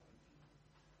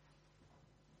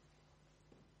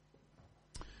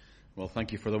Well,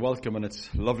 thank you for the welcome, and it's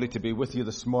lovely to be with you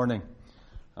this morning.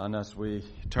 And as we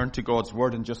turn to God's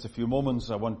Word in just a few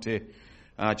moments, I want to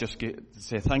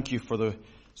say thank you for the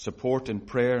support and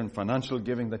prayer and financial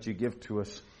giving that you give to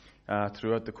us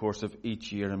throughout the course of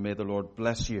each year. And may the Lord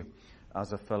bless you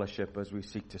as a fellowship as we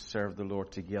seek to serve the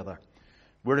Lord together.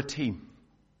 We're a team.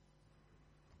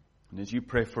 And as you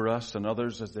pray for us and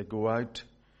others as they go out,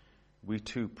 we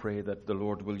too pray that the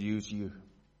Lord will use you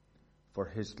for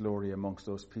His glory amongst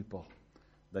those people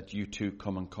that you too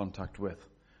come in contact with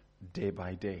day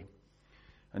by day.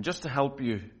 And just to help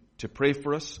you to pray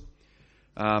for us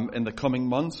in the coming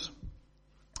months,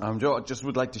 I just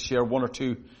would like to share one or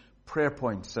two prayer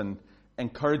points and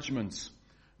encouragements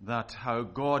that how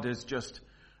God is just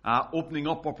opening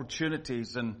up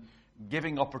opportunities and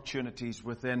giving opportunities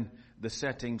within the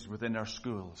settings within our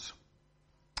schools.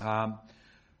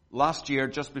 Last year,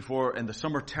 just before in the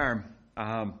summer term,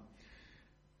 I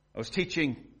was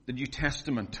teaching the New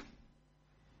Testament.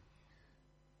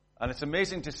 And it's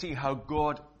amazing to see how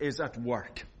God is at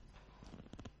work.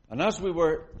 And as we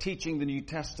were teaching the New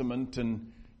Testament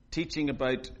and teaching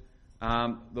about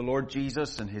the Lord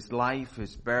Jesus and His life,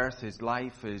 His birth, His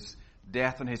life, His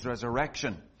death and His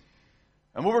resurrection.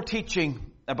 And we were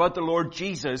teaching about the Lord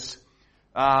Jesus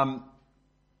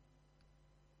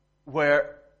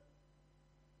where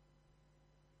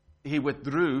He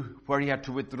had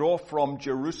to withdraw from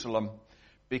Jerusalem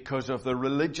because of the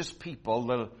religious people,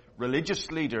 the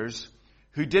religious leaders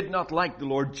who did not like the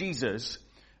Lord Jesus,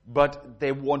 but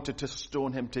they wanted to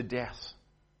stone Him to death.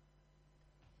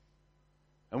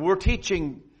 And we're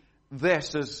teaching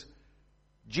this as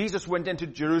Jesus went into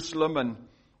Jerusalem and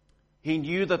He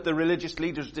knew that the religious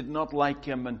leaders did not like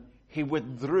Him, and He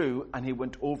withdrew and He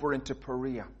went over into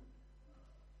Perea.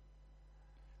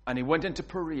 And He went into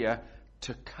Perea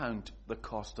to count the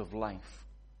cost of life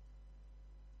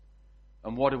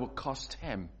and what it would cost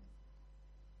Him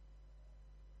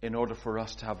in order for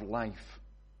us to have life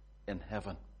in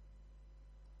heaven.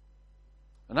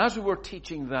 And as we were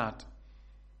teaching that,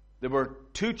 there were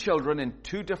two children in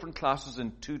two different classes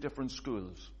in two different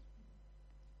schools.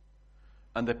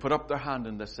 And they put up their hand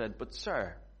and they said, "But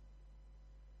sir,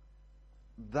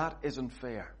 that isn't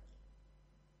fair.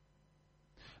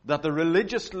 That the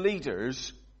religious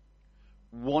leaders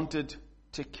wanted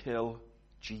to kill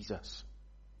Jesus."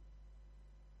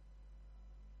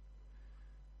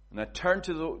 And I turned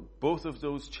to both of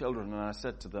those children and I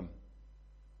said to them,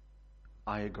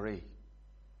 "I agree."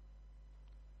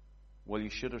 Well, you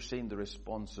should have seen the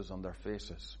responses on their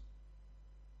faces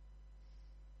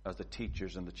as the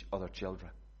teachers and the other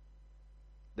children.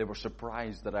 They were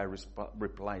surprised that I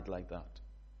replied like that.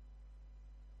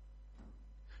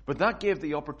 But that gave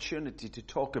the opportunity to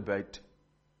talk about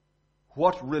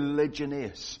what religion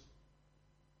is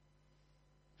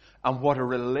and what a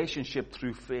relationship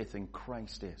through faith in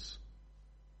Christ is.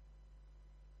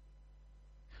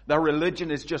 That religion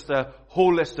is just a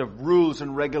whole list of rules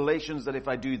and regulations that if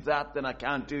I do that, then I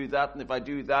can't do that. And if I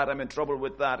do that, I'm in trouble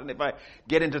with that. And if I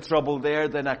get into trouble there,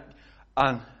 then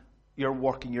and you're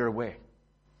working your way.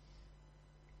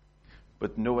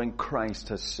 But knowing Christ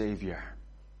as Savior,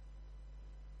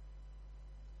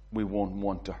 we won't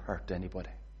want to hurt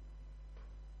anybody,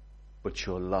 but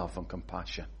show love and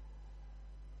compassion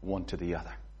one to the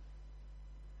other.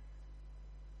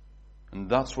 And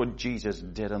that's what Jesus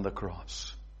did on the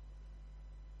cross,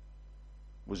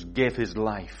 was give His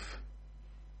life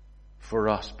for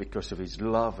us because of His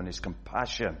love and His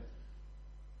compassion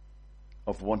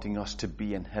of wanting us to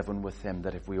be in heaven with Him,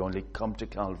 that if we only come to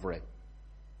Calvary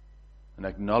and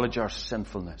acknowledge our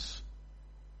sinfulness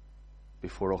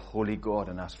before a holy God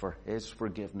and ask for His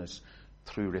forgiveness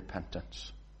through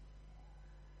repentance,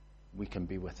 we can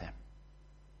be with Him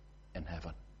in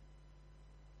heaven.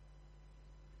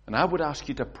 And I would ask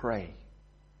you to pray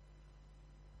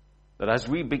that as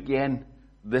we begin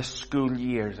this school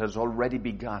year, it has already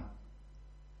begun.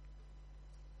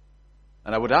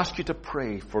 And I would ask you to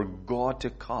pray for God to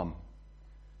come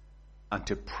and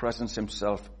to presence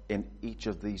Himself in each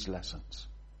of these lessons.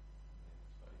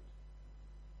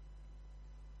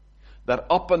 That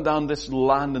up and down this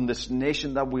land and this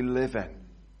nation that we live in,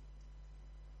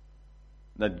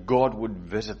 that God would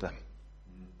visit them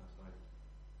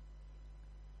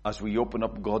as we open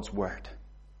up God's Word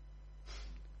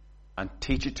and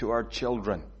teach it to our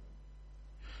children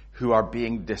who are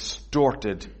being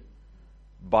distorted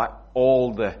by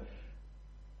all the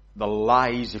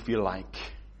lies, if you like,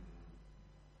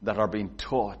 that are being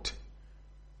taught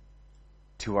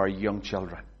to our young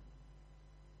children.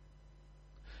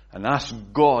 And ask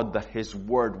God that His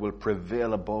Word will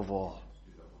prevail above all,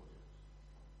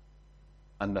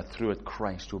 and that through it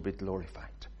Christ will be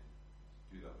glorified.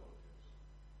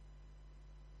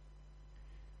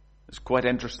 It's quite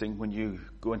interesting when you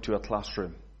go into a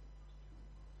classroom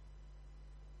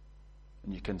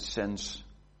and you can sense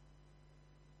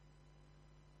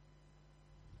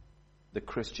the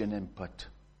Christian input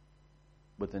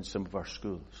within some of our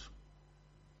schools.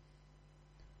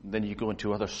 And then you go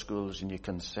into other schools and you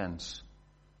can sense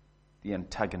the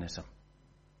antagonism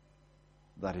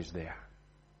that is there.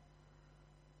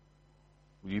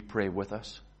 Will you pray with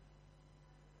us?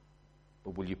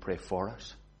 But will you pray for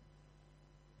us?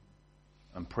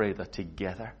 And pray that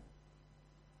together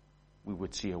we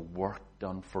would see a work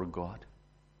done for God.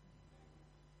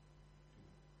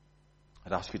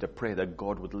 I'd ask you to pray that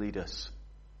God would lead us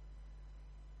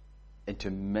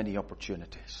into many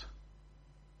opportunities.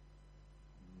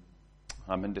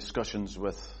 I'm in discussions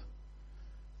with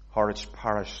Horwich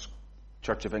Parish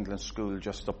Church of England School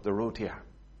just up the road here.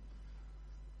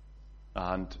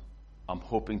 And I'm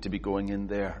hoping to be going in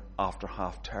there after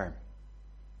half term,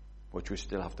 which we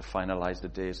still have to finalize the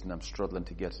days, and I'm struggling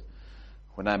to get.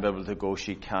 When I'm able to go,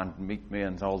 she can't meet me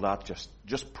and all that.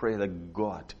 Just pray that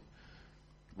God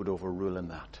would overrule in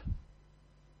that.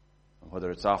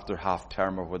 Whether it's after half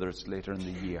term or whether it's later in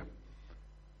the year,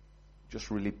 just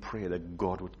really pray that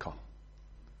God would come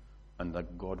and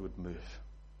that God would move.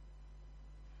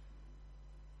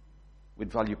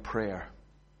 We'd value prayer,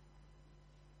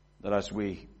 that as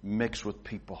we mix with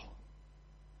people.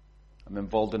 I'm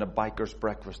involved in a biker's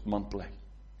breakfast monthly.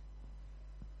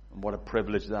 And what a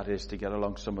privilege that is to get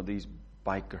along some of these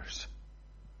bikers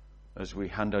as we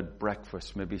hand out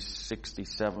breakfast, maybe 60,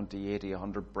 70, 80,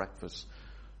 100 breakfasts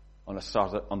on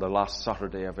the last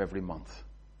Saturday of every month.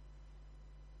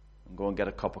 And go and get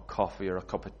a cup of coffee or a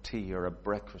cup of tea or a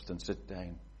breakfast and sit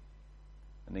down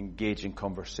and engage in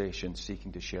conversation,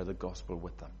 seeking to share the gospel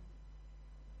with them.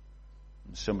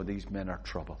 And some of these men are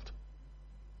troubled.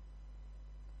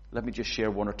 Let me just share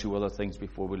one or two other things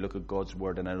before we look at God's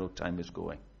word, and I know time is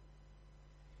going.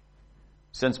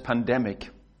 Since pandemic,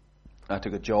 I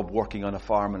took a job working on a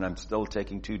farm, and I'm still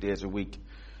taking 2 days a week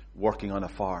working on a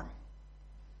farm.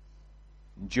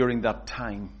 During that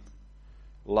time,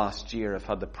 last year, I've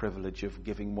had the privilege of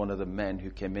giving one of the men who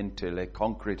came in to lay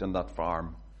concrete on that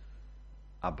farm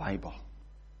a Bible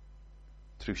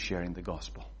through sharing the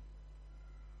gospel.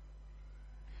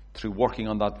 Through working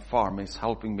on that farm, it's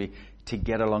helping me to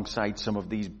get alongside some of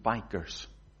these bikers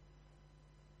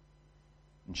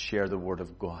and share the word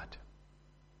of God.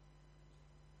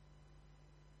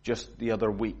 Just the other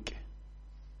week,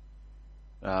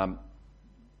 in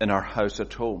our house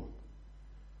at home,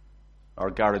 our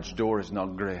garage door is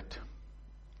not great.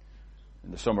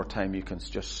 In the summertime, you can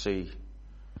just see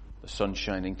the sun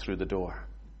shining through the door.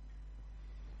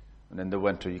 And in the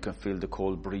winter, you can feel the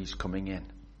cold breeze coming in.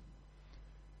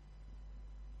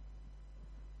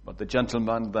 But the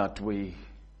gentleman that we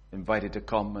invited to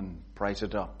come and price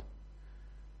it up,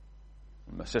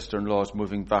 and my sister-in-law is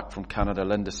moving back from Canada.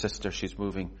 Linda's sister, she's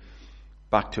moving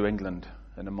back to England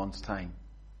in a month's time.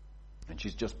 And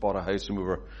she's just bought a house, and we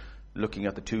were looking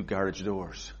at the 2 garage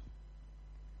doors.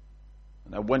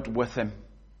 And I went with him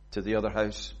to the other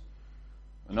house.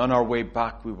 And on our way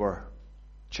back, we were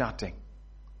chatting.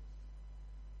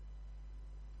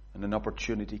 And an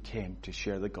opportunity came to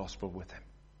share the gospel with him.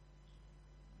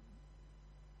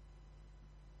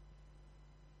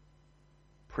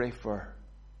 Pray for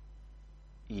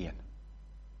Ian.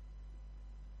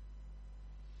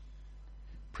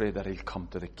 Pray that he'll come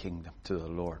to the kingdom, to the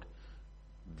Lord,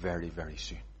 very, very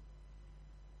soon.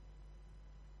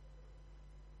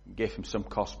 Gave him some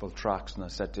gospel tracts, and I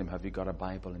said to him, "Have you got a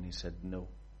Bible?" And he said, "No."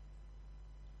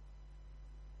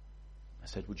 I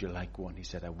said, "Would you like one?" He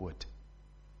said, "I would."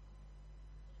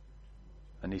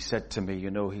 And he said to me,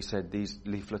 he said, "These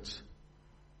leaflets,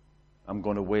 I'm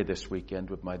going away this weekend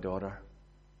with my daughter.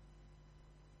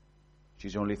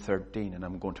 She's only 13, and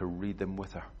I'm going to read them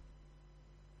with her."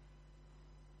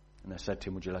 And I said to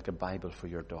him, "Would you like a Bible for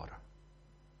your daughter?"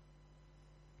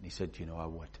 And he said, "I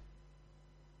would."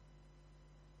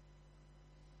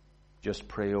 Just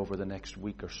pray over the next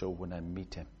week or so when I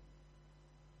meet him,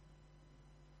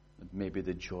 that maybe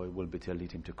the joy will be to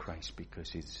lead him to Christ, because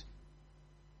he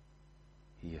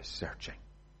is searching.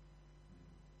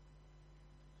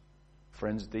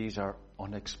 Friends, these are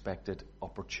unexpected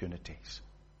opportunities.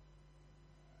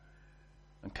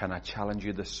 And can I challenge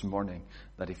you this morning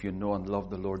that if you know and love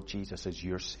the Lord Jesus as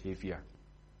your Savior,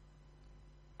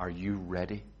 are you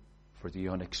ready for the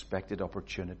unexpected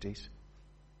opportunities?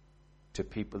 To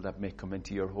people that may come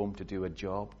into your home to do a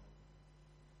job,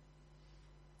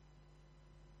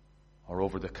 or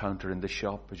over the counter in the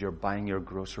shop as you're buying your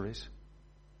groceries,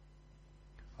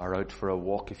 or out for a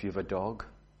walk if you have a dog.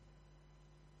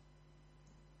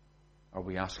 Are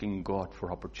we asking God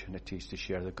for opportunities to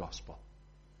share the gospel?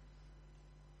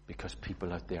 Because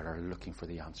people out there are looking for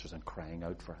the answers and crying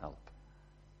out for help.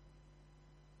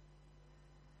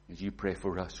 As you pray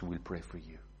for us, we'll pray for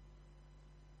you.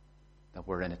 That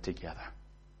we're in it together.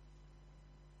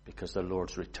 Because the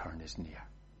Lord's return is near.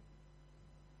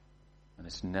 And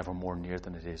it's never more near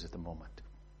than it is at the moment.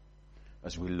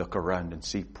 As we look around and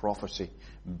see prophecy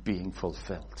being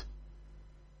fulfilled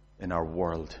in our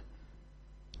world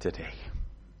today.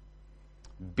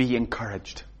 Be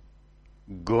encouraged.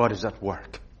 God is at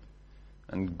work.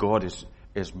 And God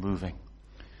is moving.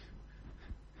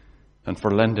 And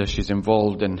for Linda, she's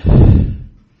involved in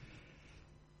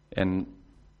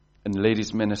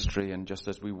ladies' ministry, and just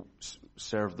as we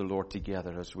serve the Lord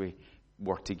together, as we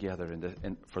work together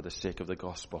for the sake of the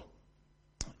gospel,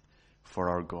 for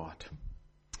our God.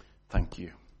 Thank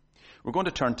you. We're going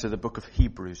to turn to the book of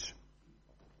Hebrews.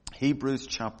 Hebrews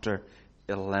chapter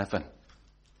 11.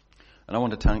 And I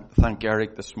want to thank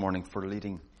Eric this morning for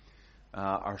leading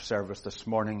our service this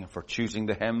morning and for choosing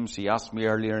the hymns. He asked me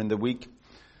earlier in the week,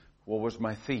 what was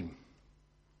my theme?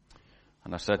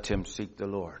 And I said to him, seek the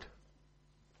Lord.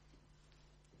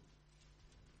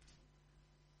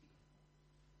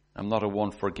 I'm not a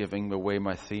one for giving away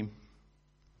my theme.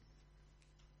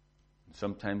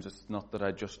 Sometimes it's not that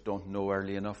I just don't know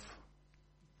early enough.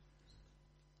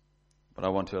 But I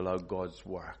want to allow God's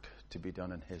work to be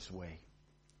done in His way.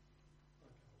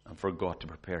 And for God to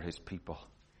prepare His people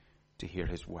to hear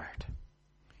His word.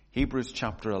 Hebrews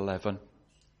chapter 11.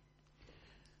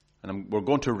 And we're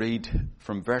going to read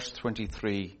from verse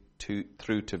 23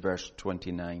 through to verse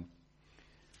 29.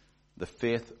 The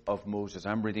faith of Moses.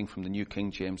 I'm reading from the New King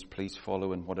James. Please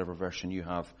follow in whatever version you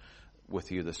have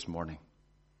with you this morning.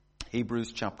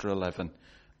 Hebrews chapter 11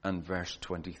 and verse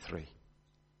 23.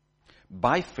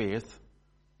 By faith,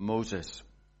 Moses,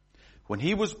 when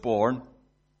he was born,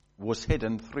 was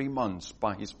hidden 3 months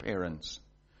by his parents,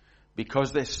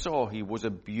 because they saw he was a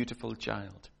beautiful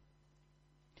child.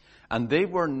 And they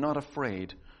were not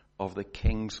afraid of the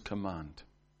king's command.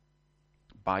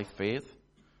 By faith,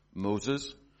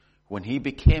 Moses, when he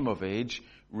became of age,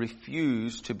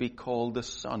 refused to be called the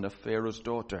son of Pharaoh's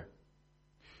daughter,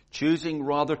 choosing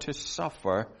rather to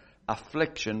suffer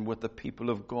affliction with the people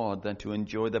of God than to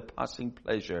enjoy the passing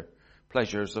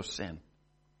pleasures of sin,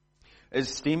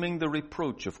 esteeming the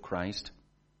reproach of Christ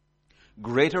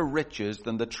greater riches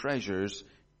than the treasures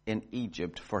in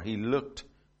Egypt, for he looked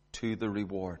to the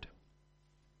reward.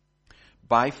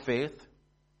 By faith,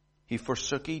 he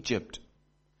forsook Egypt,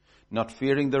 not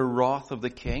fearing the wrath of the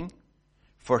king,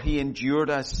 for he endured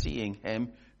as seeing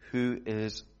him who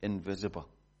is invisible.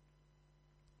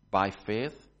 By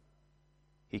faith,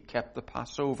 he kept the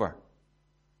Passover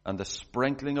and the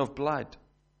sprinkling of blood,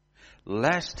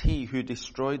 lest he who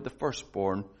destroyed the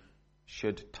firstborn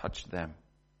should touch them.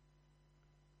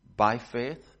 By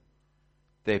faith,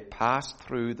 they passed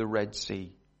through the Red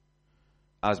Sea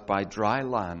as by dry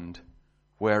land,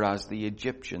 whereas the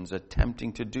Egyptians,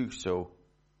 attempting to do so,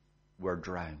 were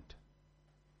drowned.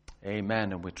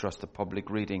 Amen. And we trust the public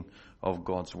reading of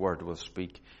God's word will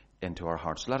speak into our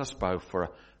hearts. Let us bow for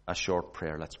a short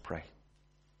prayer. Let's pray.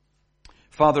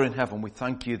 Father in heaven, we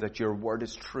thank you that your word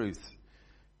is truth.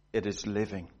 It is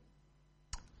living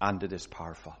and it is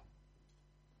powerful.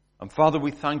 And Father,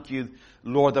 we thank you,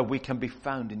 Lord, that we can be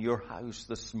found in your house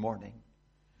this morning,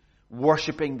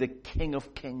 worshiping the King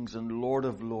of Kings and Lord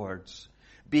of Lords,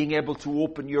 being able to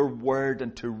open your word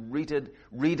and to read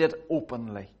it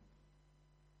openly.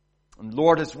 And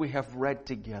Lord, as we have read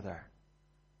together,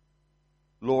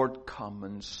 Lord, come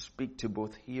and speak to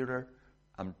both hearer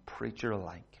and preacher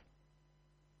alike.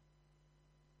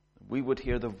 We would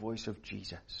hear the voice of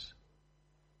Jesus.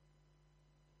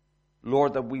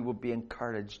 Lord, that we would be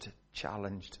encouraged,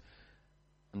 challenged,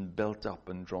 and built up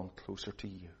and drawn closer to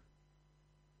you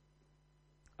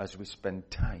as we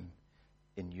spend time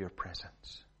in your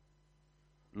presence.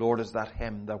 Lord, as that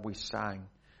hymn that we sang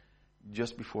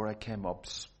just before I came up,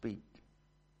 speak,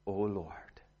 O Lord.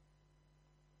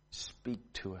 Speak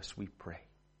to us, we pray.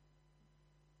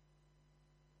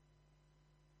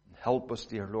 And help us,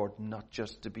 dear Lord, not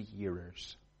just to be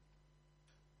hearers,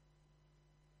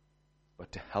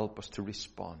 but to help us to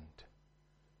respond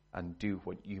and do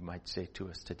what you might say to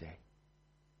us today.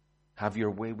 Have your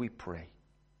way, we pray,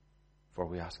 for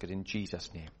we ask it in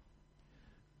Jesus' name.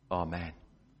 Amen.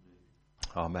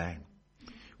 Amen.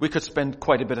 We could spend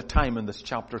quite a bit of time in this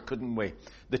chapter, couldn't we?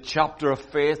 The chapter of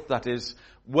faith that is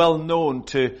well known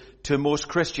to most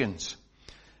Christians.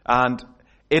 And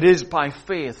it is by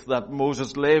faith that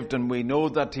Moses lived, and we know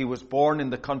that he was born in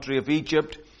the country of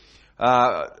Egypt.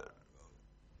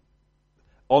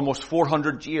 almost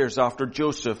 400 years after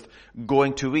Joseph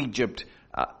going to Egypt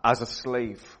as a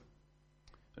slave.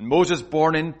 And Moses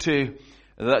born into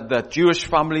that Jewish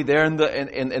family there in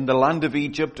the land of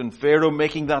Egypt, and Pharaoh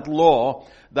making that law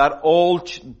that all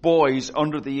boys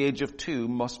under the age of 2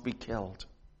 must be killed.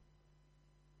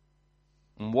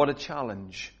 And what a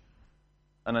challenge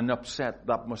and an upset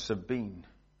that must have been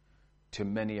to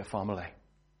many a family.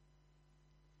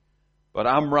 But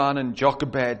Amram and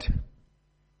Jochebed,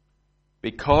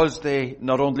 because they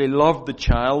not only loved the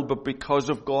child, but because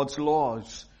of God's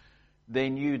laws, they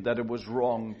knew that it was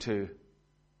wrong to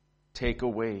take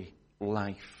away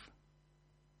life.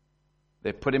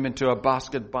 They put him into a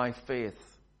basket by faith,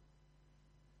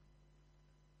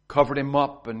 covered him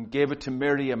up and gave it to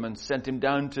Miriam and sent him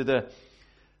down to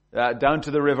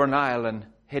the river Nile and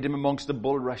hid him amongst the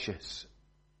bulrushes.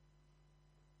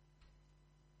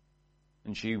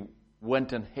 And she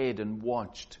went and hid and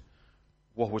watched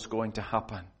what was going to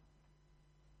happen.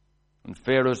 And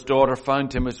Pharaoh's daughter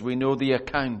found him, as we know the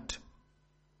account.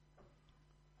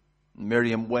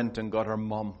 Miriam went and got her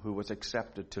mum, who was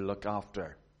accepted to look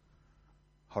after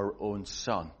her own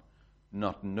son,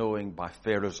 not knowing by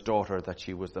Pharaoh's daughter that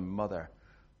she was the mother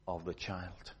of the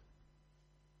child.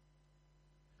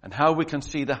 And how we can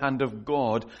see the hand of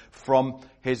God from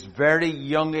his very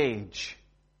young age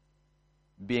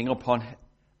being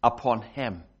upon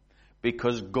him,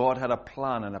 because God had a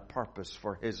plan and a purpose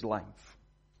for his life.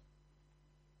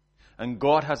 And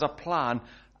God has a plan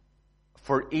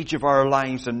for each of our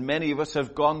lives, and many of us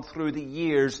have gone through the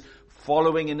years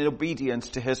following in obedience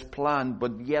to his plan,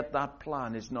 but yet that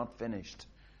plan is not finished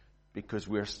because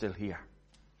we're still here.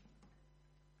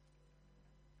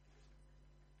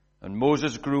 And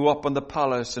Moses grew up in the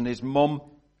palace, and his mum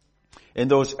in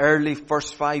those early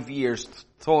first 5 years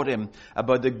taught him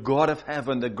about the God of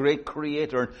heaven, the great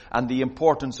creator, and the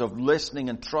importance of listening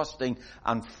and trusting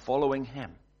and following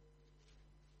him.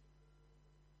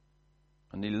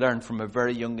 And he learned from a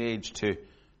very young age to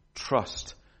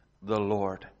trust the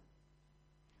Lord.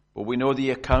 But we know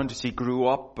the account as he grew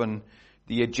up, and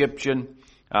the Egyptian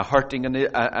hurting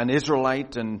an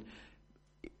Israelite, and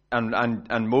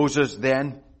Moses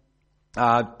then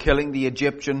killing the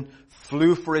Egyptian,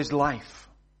 flew for his life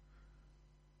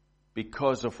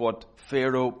because of what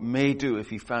Pharaoh may do if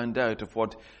he found out of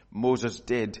what Moses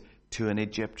did to an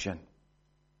Egyptian.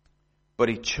 But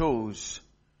he chose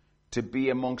to be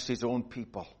amongst his own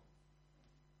people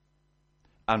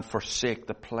and forsake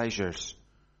the pleasures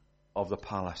of the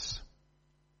palace.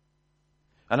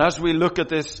 And as we look at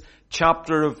this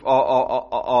chapter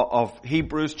of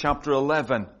Hebrews, chapter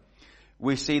 11,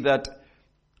 we see that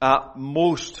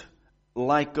most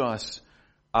like us,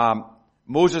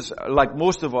 Moses, like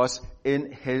most of us,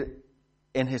 in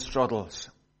his struggles.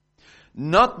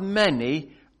 Not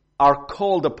many are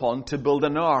called upon to build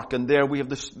an ark, and there we have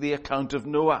the account of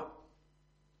Noah.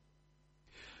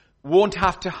 Won't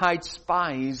have to hide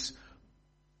spies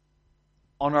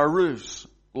on our roofs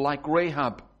like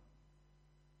Rahab.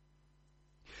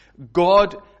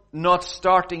 God not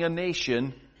starting a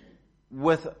nation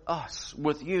with us,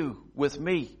 with you, with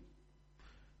me,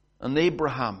 and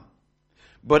Abraham.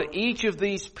 But each of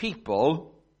these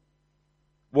people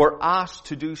were asked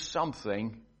to do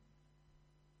something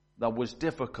that was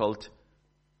difficult,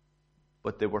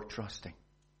 but they were trusting.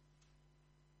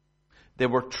 They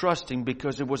were trusting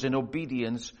because it was in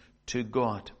obedience to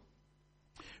God.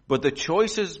 But the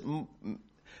choices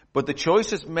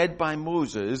made by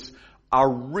Moses are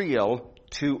real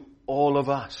to all of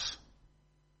us.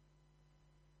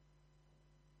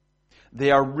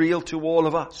 They are real to all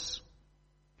of us.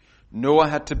 Noah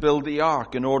had to build the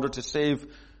ark in order to save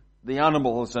the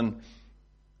animals and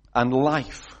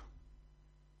life.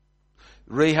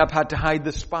 Rahab had to hide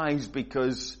the spies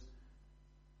because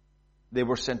they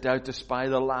were sent out to spy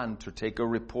the land, to take a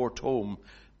report home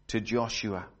to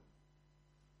Joshua.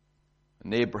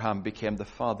 And Abraham became the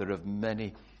father of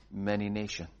many, many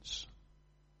nations.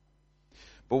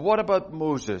 But what about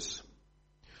Moses?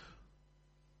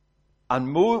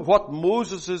 And what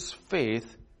Moses'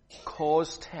 faith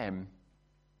caused him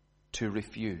to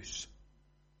refuse.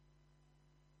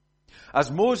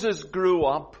 As Moses grew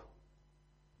up,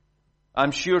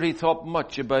 I'm sure he thought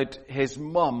much about his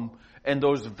mum in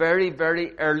those very,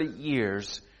 very early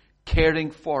years,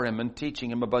 caring for him and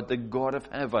teaching him about the God of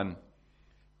heaven,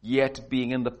 yet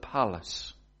being in the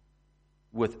palace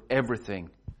with everything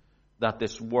that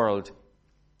this world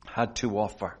had to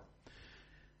offer.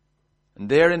 And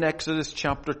there in Exodus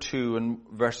chapter 2 and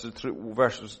verse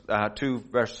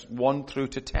 1 through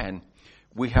to 10,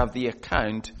 we have the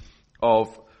account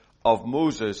of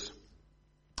Moses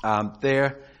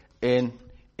there in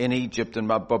in Egypt,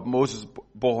 but Moses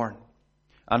born.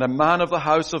 And a man of the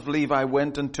house of Levi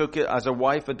went and took it as a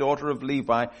wife, a daughter of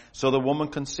Levi. So the woman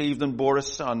conceived and bore a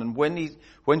son. And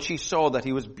when she saw that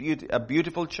he was a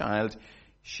beautiful child,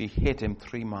 she hid him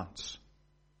 3 months.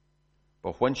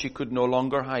 But when she could no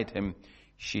longer hide him,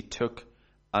 she took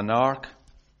an ark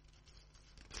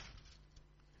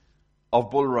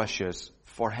of bulrushes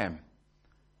for him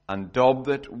and daubed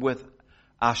it with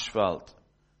asphalt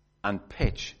and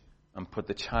pitch and put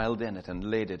the child in it and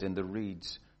laid it in the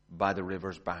reeds by the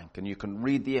river's bank. And you can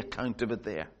read the account of it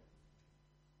there.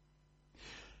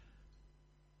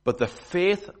 But the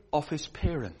faith of his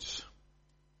parents,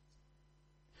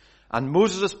 and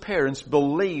Moses' parents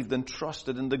believed and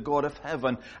trusted in the God of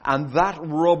heaven, and that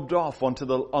rubbed off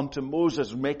onto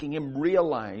Moses, making him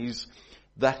realize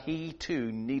that he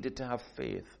too needed to have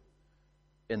faith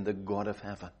in the God of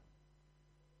heaven.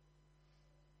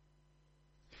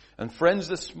 And friends,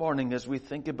 this morning as we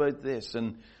think about this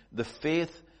and the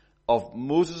faith of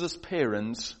Moses'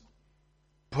 parents,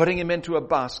 putting him into a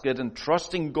basket and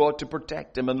trusting God to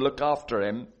protect him and look after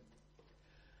him,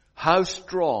 how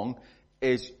strong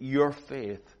is your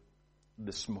faith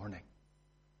this morning?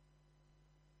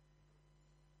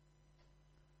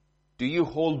 Do you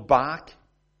hold back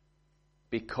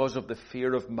because of the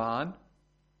fear of man?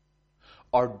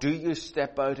 Or do you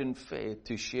step out in faith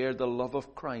to share the love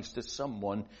of Christ to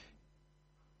someone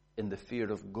in the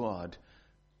fear of God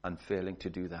and failing to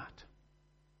do that?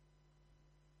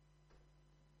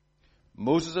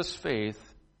 Moses' faith,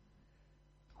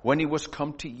 when he was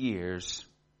come to years,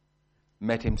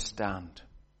 made him stand.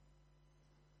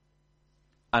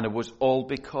 And it was all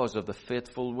because of the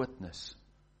faithful witness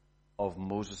of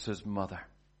Moses' mother.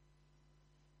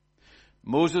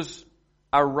 Moses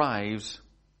arrives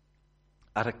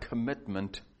at a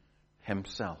commitment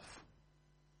himself.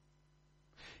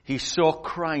 He saw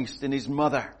Christ in his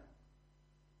mother.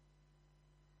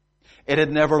 It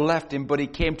had never left him, but he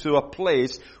came to a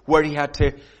place where he had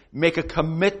to make a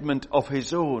commitment of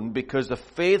his own, because the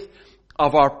faith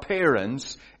of our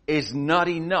parents is not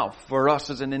enough for us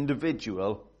as an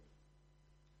individual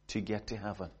to get to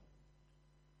heaven.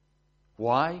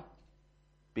 Why?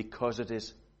 Because it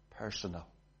is personal.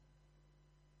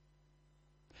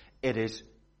 It is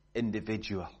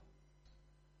individual.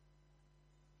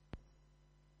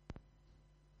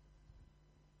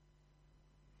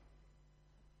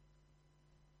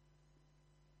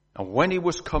 And when he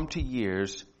was come to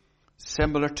years,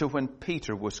 similar to when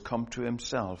Peter was come to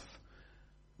himself,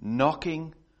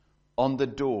 knocking on the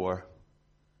door,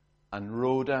 and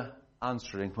Rhoda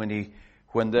answering when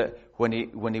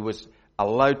he was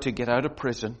allowed to get out of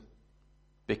prison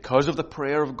because of the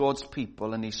prayer of God's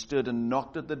people, and he stood and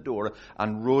knocked at the door,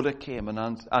 and Rhoda came and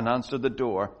answered the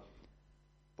door.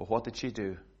 But what did she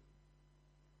do?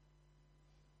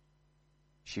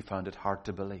 She found it hard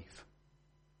to believe.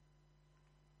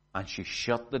 And she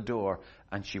shut the door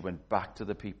and she went back to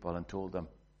the people and told them,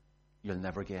 "You'll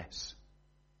never guess."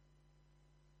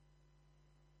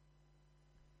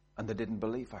 And they didn't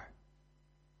believe her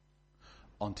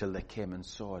until they came and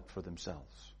saw it for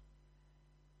themselves.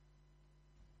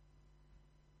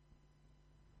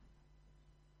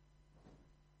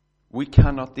 We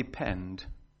cannot depend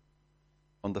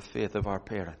on the faith of our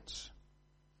parents.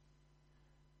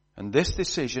 And this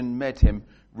decision made him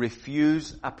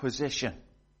refuse a position.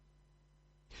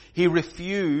 He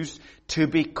refused to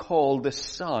be called the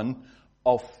son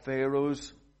of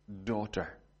Pharaoh's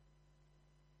daughter.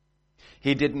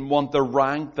 He didn't want the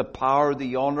rank, the power,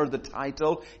 the honor, the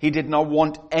title. He did not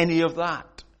want any of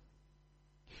that.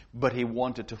 But he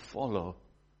wanted to follow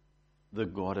the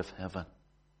God of heaven.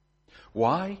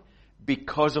 Why?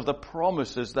 Because of the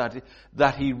promises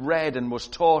that he read and was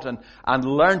taught and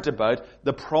learned about,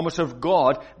 the promise of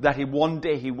God that one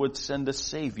day he would send a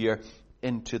Savior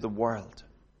into the world.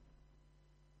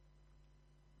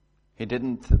 He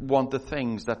didn't want the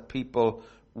things that people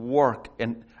work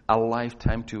in a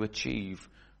lifetime to achieve,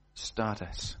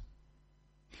 status.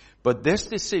 But this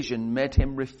decision made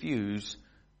him refuse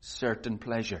certain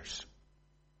pleasures.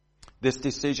 This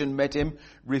decision made him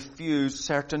refuse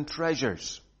certain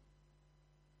treasures.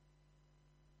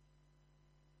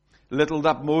 Little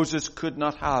that Moses could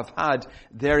not have had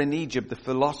there in Egypt, the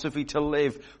philosophy to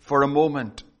live for a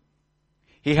moment.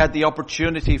 He had the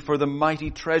opportunity for the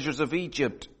mighty treasures of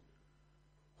Egypt,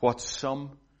 what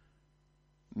some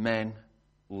men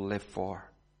live for.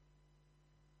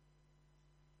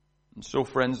 And so,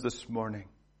 friends, this morning,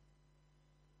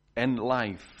 in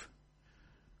life,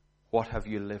 what have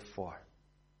you lived for?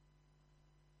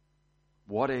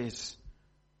 What is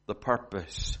the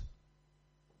purpose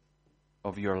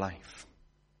of your life?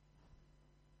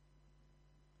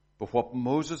 But what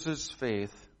Moses'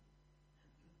 faith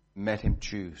made him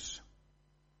choose.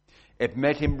 It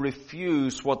made him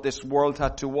refuse what this world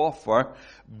had to offer,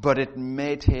 but it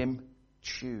made him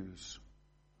choose.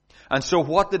 And so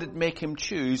what did it make him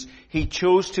choose? He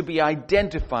chose to be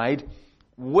identified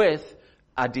with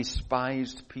a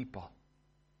despised people.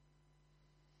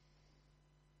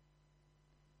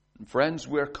 And friends,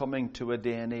 we're coming to a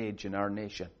day and age in our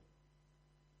nation,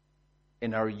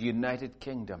 in our United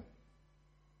Kingdom,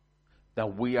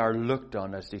 that we are looked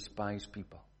on as despised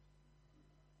people.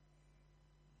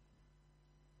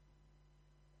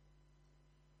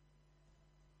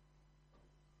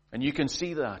 And you can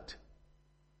see that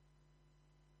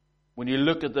when you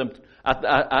look at them, at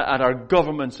our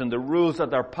governments and the rules that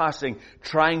they're passing,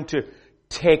 trying to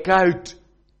take out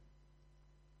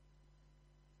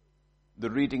the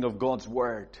reading of God's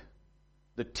Word,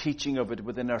 the teaching of it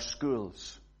within our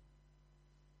schools,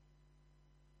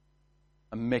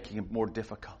 and making it more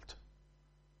difficult.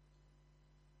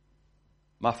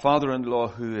 My father-in-law,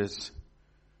 who is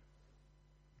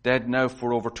dead now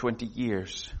for over 20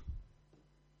 years,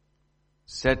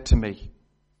 said to me,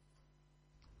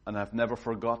 and I've never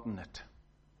forgotten it,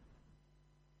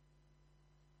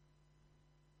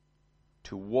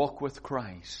 to walk with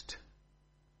Christ,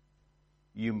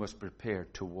 you must prepare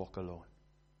to walk alone.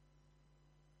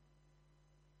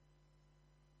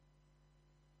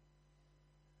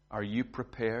 Are you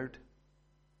prepared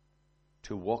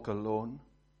to walk alone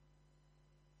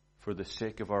for the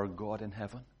sake of our God in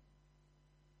heaven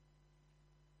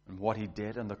and what He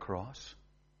did on the cross,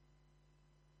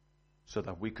 so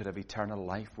that we could have eternal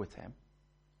life with Him?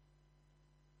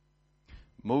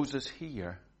 Moses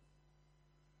here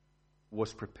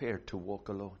was prepared to walk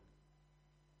alone.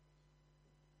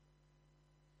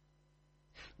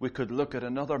 We could look at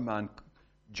another man,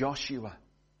 Joshua.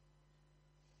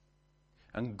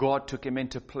 And God took him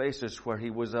into places where he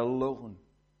was alone,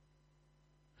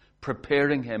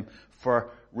 preparing him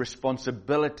for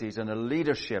responsibilities and a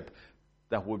leadership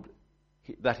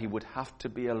that he would have to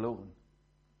be alone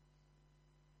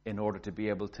in order to be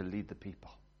able to lead the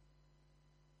people.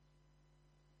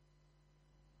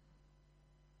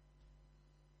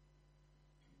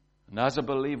 And as a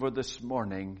believer this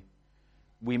morning,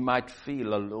 we might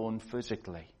feel alone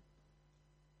physically,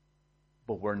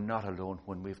 but we're not alone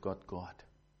when we've got God.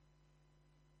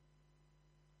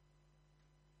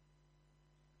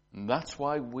 And that's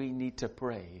why we need to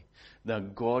pray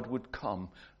that God would come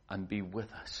and be with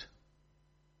us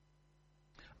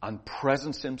and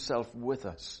presence Himself with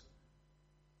us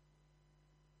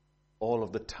all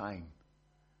of the time,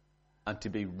 and to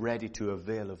be ready to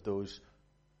avail of those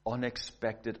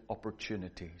unexpected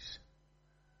opportunities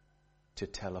to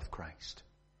tell of Christ.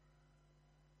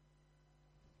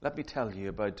 Let me tell you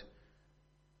about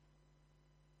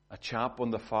a chap on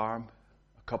the farm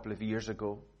a couple of years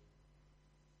ago.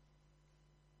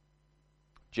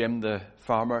 Jim, the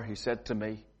farmer, he said to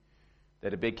me, they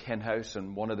had a big hen house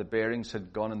and one of the bearings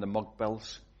had gone in the muck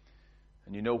bills.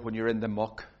 And you know, when you're in the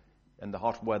muck, in the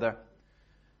hot weather,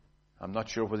 I'm not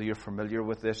sure whether you're familiar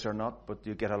with this or not, but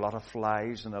you get a lot of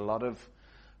flies and a lot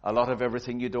of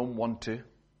everything you don't want to.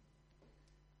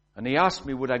 And he asked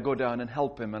me, would I go down and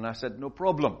help him? And I said, no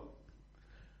problem.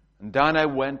 And down I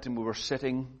went, and we were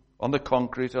sitting on the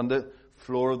concrete on the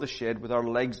floor of the shed with our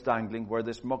legs dangling where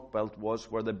this muck belt was,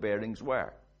 where the bearings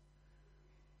were.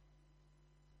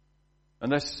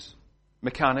 And this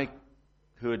mechanic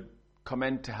who had come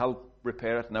in to help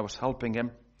repair it, and I was helping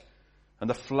him, and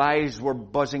the flies were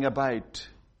buzzing about,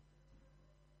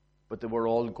 but they were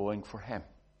all going for him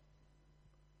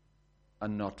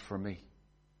and not for me.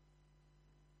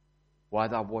 Why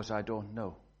that was, I don't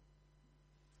know.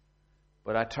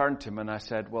 But I turned to him and I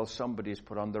said, well, somebody's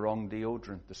put on the wrong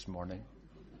deodorant this morning.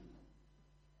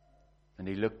 And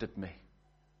he looked at me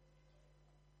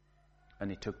and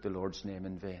he took the Lord's name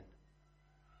in vain,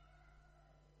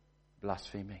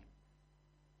 blaspheming.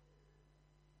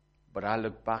 But I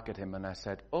looked back at him and I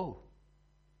said, oh,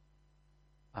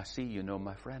 I see you know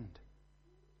my friend.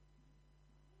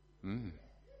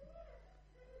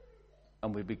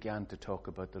 And we began to talk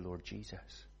about the Lord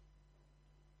Jesus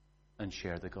and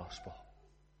share the gospel.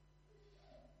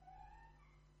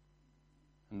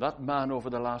 And that man,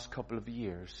 over the last couple of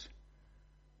years,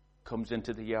 comes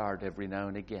into the yard every now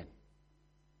and again.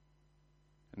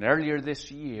 And earlier this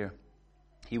year,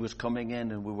 he was coming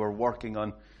in and we were working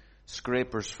on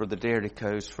scrapers for the dairy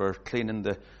cows for cleaning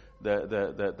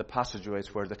the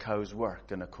passageways where the cows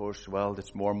work. And of course, well,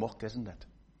 it's more muck, isn't it?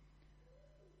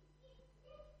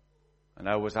 And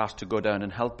I was asked to go down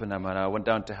and help him, and I went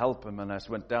down to help him, and I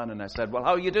went down and I said, well,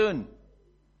 how are you doing?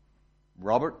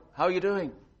 Robert, how are you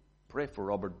doing? Pray for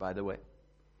Robert, by the way.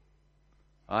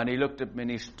 And he looked at me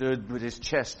and he stood with his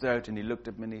chest out and he looked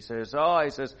at me and he says,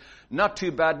 not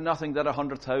too bad, nothing that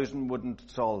 100,000 wouldn't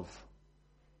solve.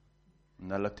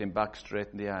 And I looked him back straight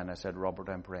in the eye and I said, Robert,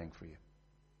 I'm praying for you.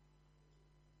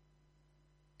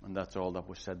 And that's all that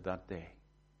was said that day.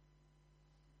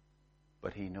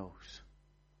 But he knows.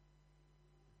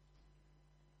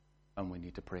 And we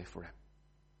need to pray for him.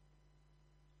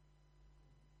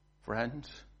 Friends,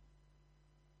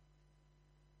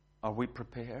 are we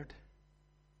prepared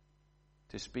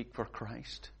to speak for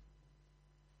Christ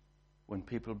when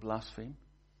people blaspheme?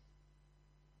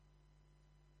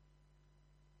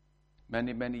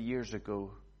 Many, many years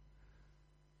ago,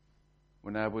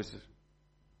 when I was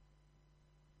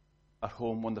at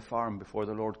home on the farm before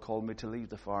the Lord called me to leave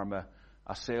the farm,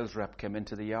 a sales rep came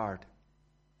into the yard.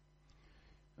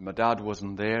 And my dad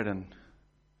wasn't there, and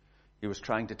he was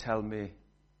trying to tell me,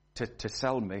 to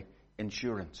sell me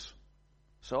insurance.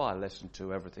 So I listened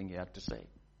to everything he had to say.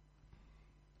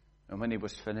 And when he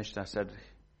was finished, I said,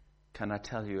 can I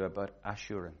tell you about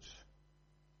assurance?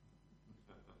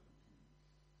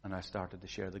 And I started to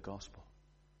share the gospel.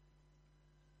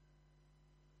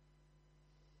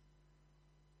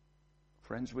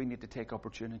 Friends, we need to take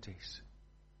opportunities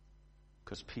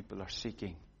because people are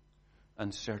seeking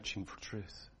and searching for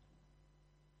truth.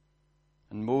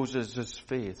 And Moses'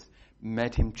 faith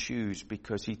made him choose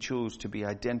because he chose to be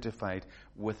identified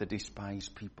with a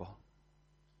despised people.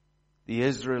 The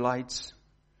Israelites,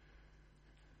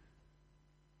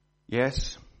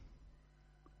 yes,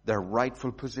 their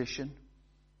rightful position.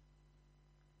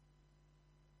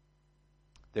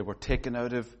 They were taken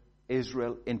out of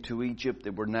Israel into Egypt. They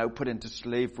were now put into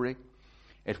slavery.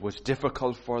 It was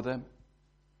difficult for them.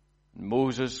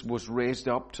 Moses was raised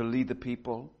up to lead the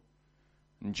people.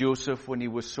 And Joseph, when he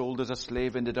was sold as a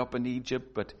slave, ended up in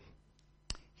Egypt, but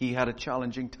he had a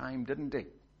challenging time, didn't he?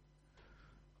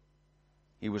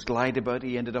 He was lied about,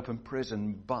 he ended up in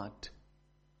prison, but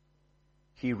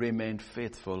he remained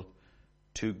faithful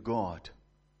to God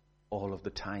all of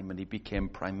the time, and he became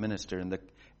prime minister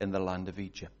in the land of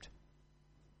Egypt.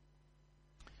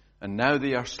 And now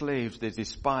they are slaves, they're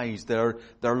despised, they're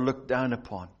looked down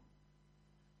upon.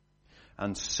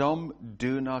 And some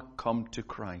do not come to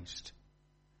Christ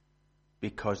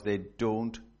because they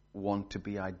don't want to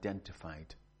be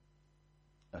identified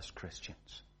as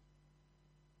Christians.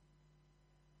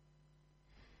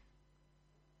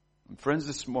 And friends,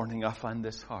 this morning I find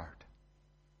this hard.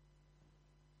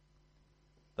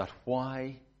 That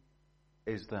why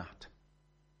is that?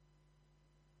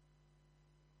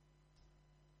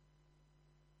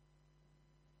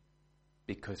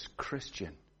 Because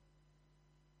Christian,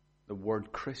 the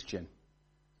word Christian,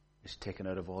 is taken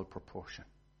out of all proportion.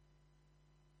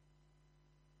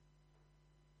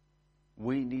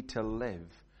 We need to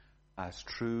live as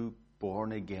true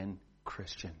born-again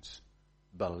Christians,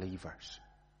 believers,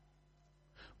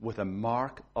 with a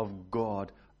mark of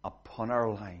God upon our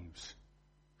lives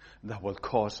that will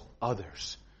cause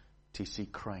others to see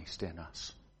Christ in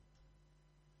us.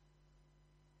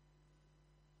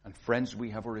 And friends,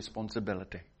 we have a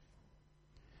responsibility.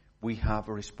 We have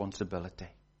a responsibility.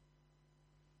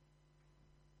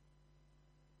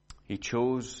 He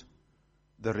chose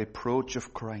the reproach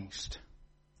of Christ.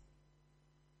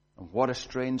 And what a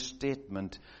strange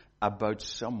statement about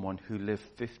someone who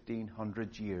lived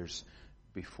 1,500 years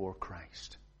before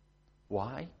Christ.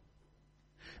 Why?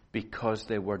 Because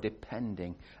they were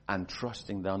depending and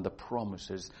trusting on the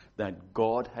promises that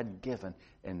God had given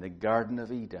in the Garden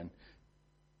of Eden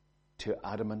to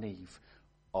Adam and Eve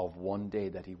of one day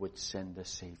that he would send a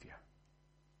Savior.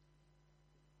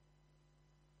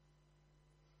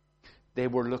 They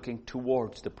were looking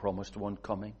towards the promised one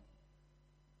coming.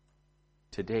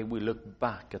 Today we look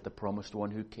back at the promised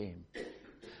one who came,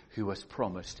 who was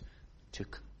promised to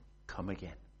come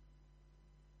again.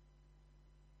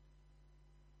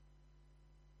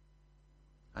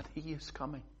 And he is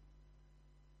coming.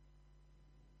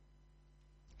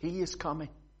 He is coming.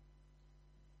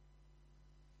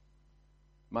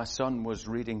 My son was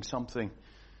reading something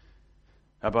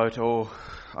about,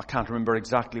 I can't remember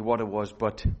exactly what it was,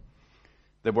 but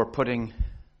they were putting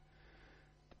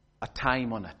a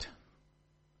time on it.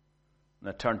 And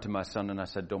I turned to my son and I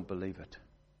said, don't believe it. Do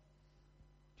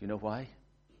you know why?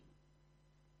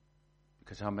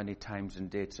 Because how many times and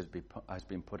dates has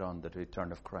been put on the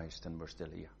return of Christ and we're still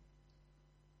here?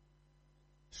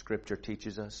 Scripture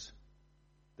teaches us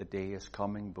the day is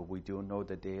coming, but we don't know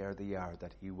the day or the hour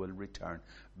that he will return.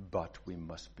 But we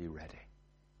must be ready.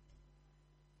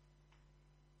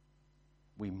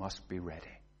 We must be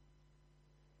ready.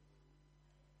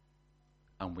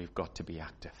 And we've got to be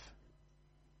active.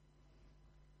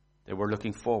 They were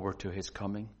looking forward to his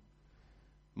coming.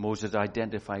 Moses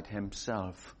identified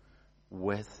himself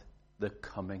with the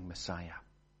coming Messiah.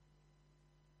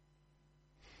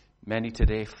 Many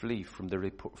today flee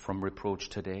from reproach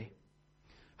today.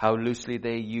 How loosely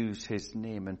they use his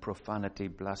name in profanity,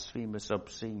 blasphemous,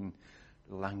 obscene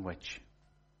language.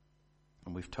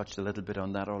 And we've touched a little bit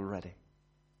on that already.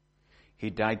 He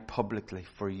died publicly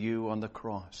for you on the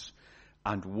cross.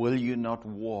 And will you not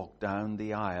walk down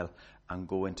the aisle and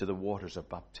go into the waters of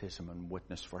baptism and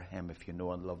witness for him if you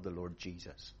know and love the Lord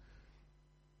Jesus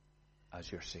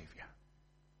as your Savior?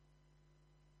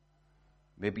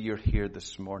 Maybe you're here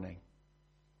this morning.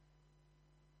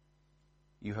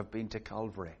 You have been to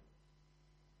Calvary.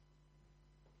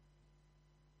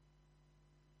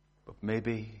 But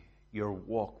maybe your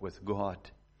walk with God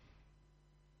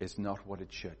is not what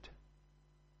it should.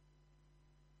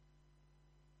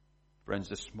 Friends,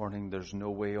 this morning there's no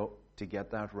way to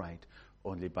get that right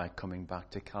only by coming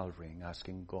back to Calvary and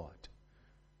asking God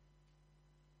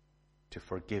to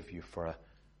forgive you for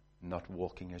not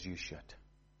walking as you should.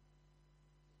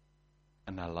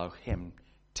 And allow him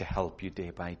to help you day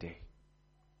by day.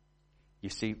 You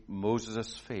see,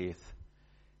 Moses' faith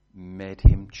made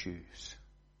him choose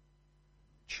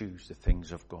the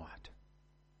things of God.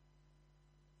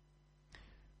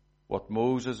 What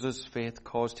Moses' faith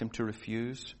caused him to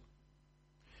refuse,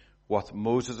 what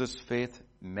Moses' faith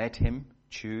made him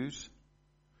choose,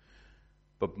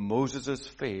 but Moses'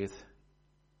 faith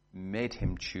made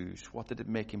him choose. What did it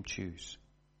make him choose?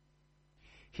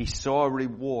 He saw a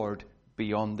reward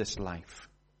beyond this life.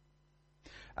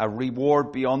 A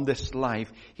reward beyond this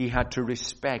life he had to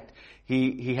respect.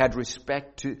 He had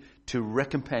respect to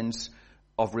recompense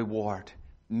of reward.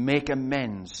 Make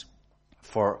amends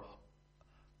for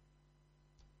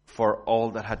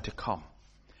all that had to come.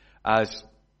 As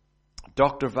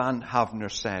Dr. Van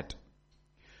Havner said,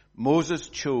 Moses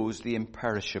chose the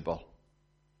imperishable,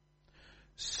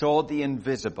 saw the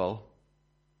invisible,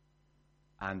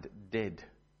 and did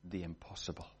the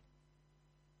impossible.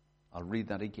 I'll read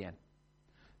that again.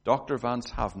 Dr. Van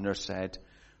Havner said,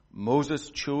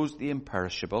 Moses chose the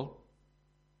imperishable,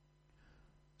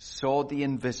 saw the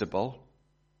invisible,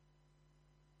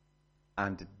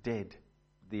 and did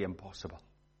the impossible.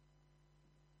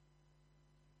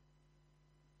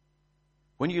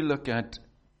 When you look at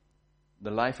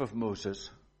the life of Moses,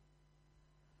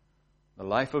 the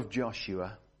life of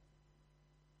Joshua,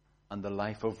 and the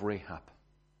life of Rahab,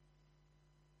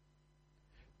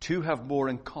 two have more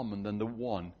in common than the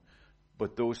one,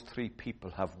 but those three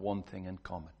people have one thing in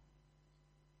common.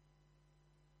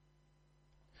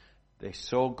 They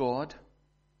saw God,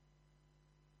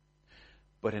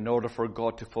 but in order for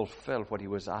God to fulfill what he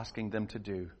was asking them to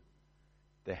do,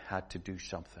 they had to do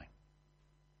something.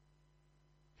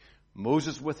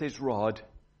 Moses with his rod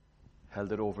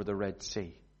held it over the Red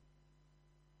Sea,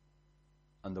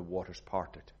 and the waters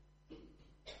parted.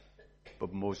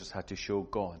 But Moses had to show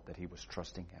God that he was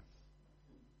trusting him.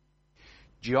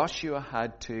 Joshua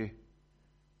had to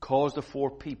cause the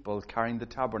 4 people carrying the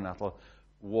tabernacle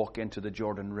walk into the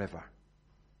Jordan River,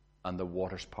 and the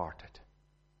waters parted.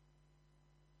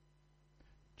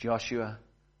 Joshua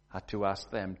had to ask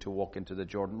them to walk into the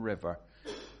Jordan River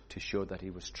to show that he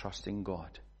was trusting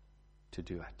God to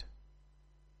do it.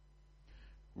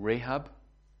 Rahab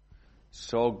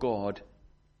saw God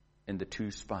in the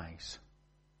 2 spies.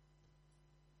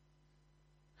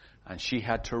 And she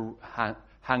had to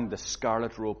hang the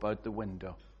scarlet rope out the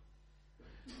window,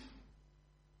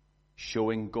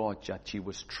 showing God that she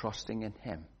was trusting in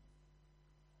him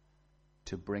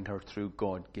to bring her through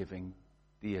God giving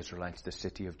the Israelites the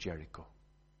city of Jericho.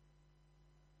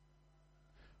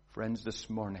 Friends, this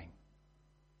morning,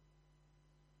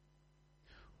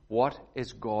 what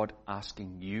is God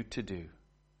asking you to do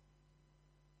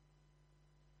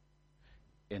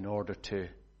in order to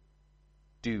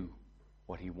do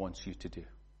what he wants you to do? Do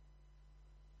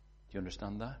you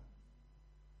understand that?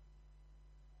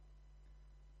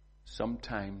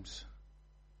 Sometimes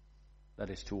that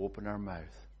is to open our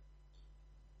mouth,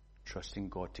 trusting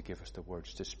God to give us the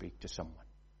words to speak to someone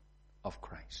of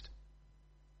Christ.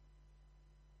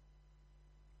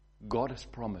 God has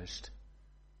promised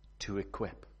to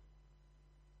equip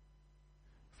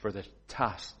for the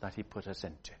task that he put us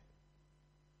into.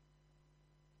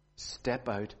 Step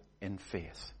out in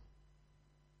faith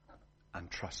and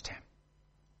trust him.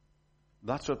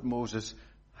 That's what Moses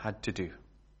had to do.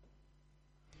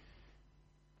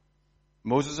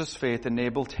 Moses' faith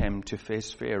enabled him to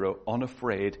face Pharaoh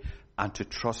unafraid and to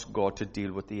trust God to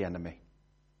deal with the enemy.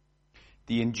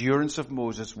 The endurance of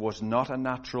Moses was not a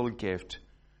natural gift,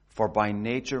 for by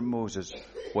nature Moses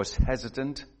was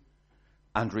hesitant,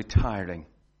 and retiring.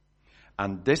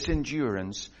 And this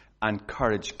endurance and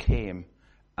courage came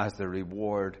as the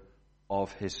reward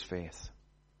of his faith.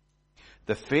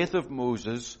 The faith of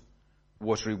Moses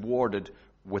was rewarded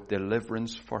with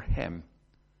deliverance for him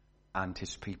and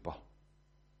his people.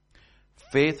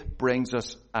 Faith brings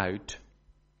us out,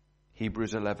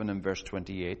 Hebrews 11 and verse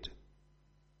 28,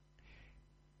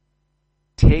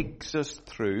 takes us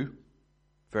through,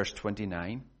 verse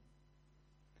 29,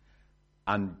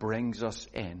 and brings us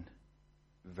in,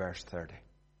 verse 30.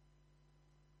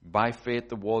 By faith,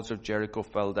 the walls of Jericho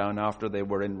fell down after they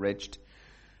were enriched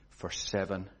for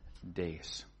 7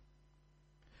 days.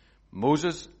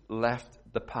 Moses left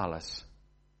the palace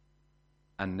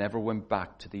and never went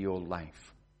back to the old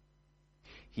life.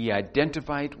 He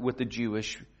identified with the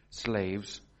Jewish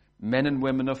slaves. Men and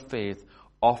women of faith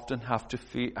often have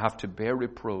to bear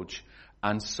reproach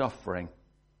and suffering,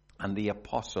 and the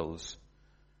apostles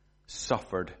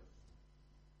suffered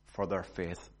for their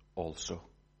faith also.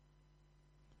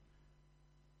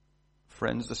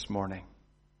 Friends, this morning,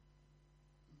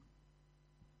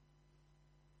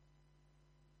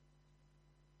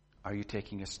 are you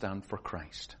taking a stand for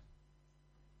Christ?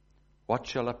 What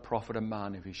shall it profit a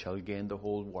man if he shall gain the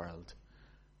whole world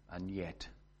and yet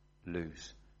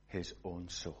lose his own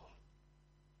soul?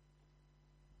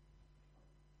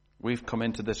 We've come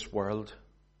into this world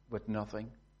with nothing.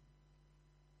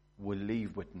 We'll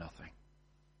leave with nothing.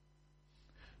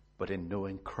 But in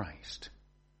knowing Christ,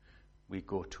 we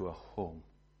go to a home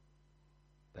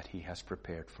that he has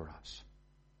prepared for us.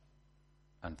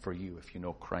 And for you, if you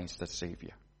know Christ as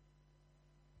Savior.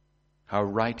 How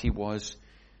right he was.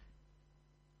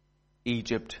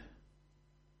 Egypt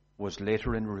was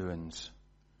later in ruins,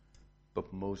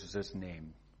 but Moses'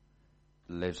 name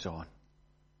lives on.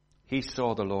 He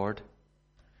saw the Lord,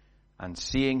 and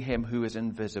seeing him who is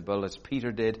invisible, as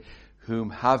Peter did, whom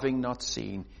having not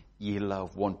seen, ye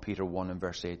love. 1 Peter 1 and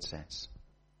verse 8 says.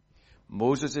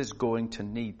 Moses is going to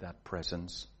need that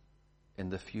presence in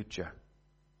the future.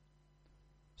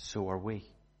 So are we.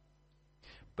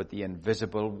 But the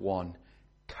invisible one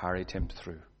carried him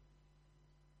through.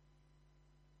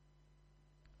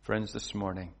 Friends, this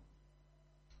morning,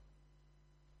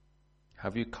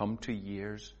 have you come to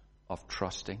years of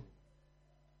trusting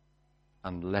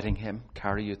and letting him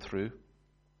carry you through?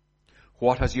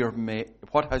 What has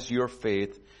your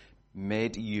faith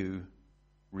made you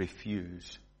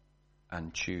refuse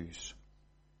and choose?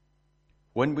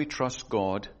 When we trust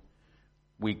God,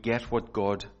 we get what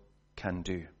God can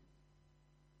do.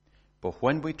 But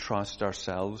when we trust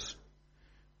ourselves,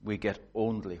 we get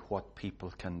only what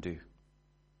people can do.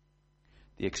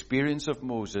 The experience of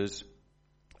Moses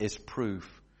is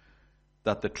proof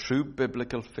that the true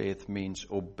biblical faith means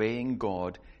obeying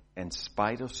God in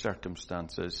spite of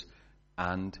circumstances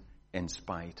and in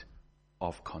spite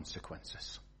of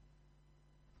consequences.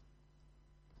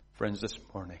 Friends, this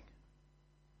morning,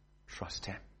 trust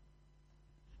him.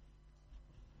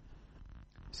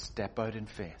 Step out in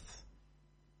faith.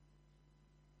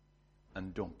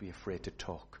 And don't be afraid to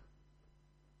talk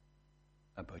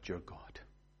about your God,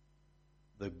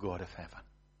 the God of heaven.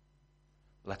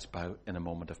 Let's bow in a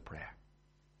moment of prayer.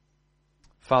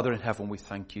 Father in heaven, we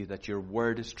thank you that your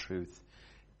word is truth.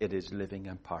 It is living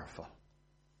and powerful.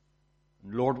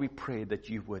 Lord, we pray that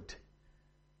you would,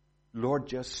 Lord,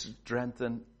 just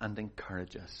strengthen and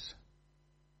encourage us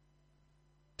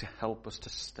to help us to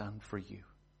stand for you.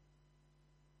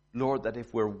 Lord, that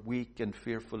if we're weak and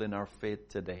fearful in our faith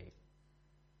today,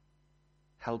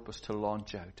 help us to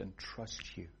launch out and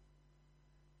trust you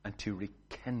and to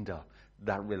rekindle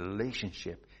that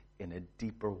relationship in a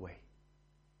deeper way.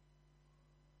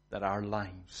 That our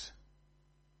lives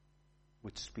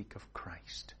would speak of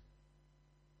Christ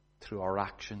through our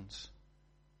actions,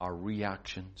 our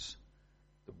reactions,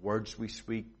 the words we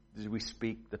speak,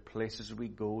 the places we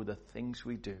go, the things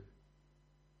we do.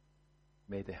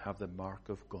 May they have the mark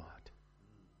of God,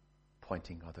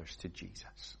 pointing others to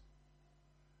Jesus.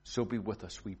 So be with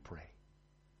us, we pray,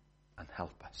 and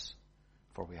help us.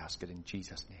 For we ask it in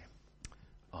Jesus' name.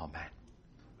 Amen.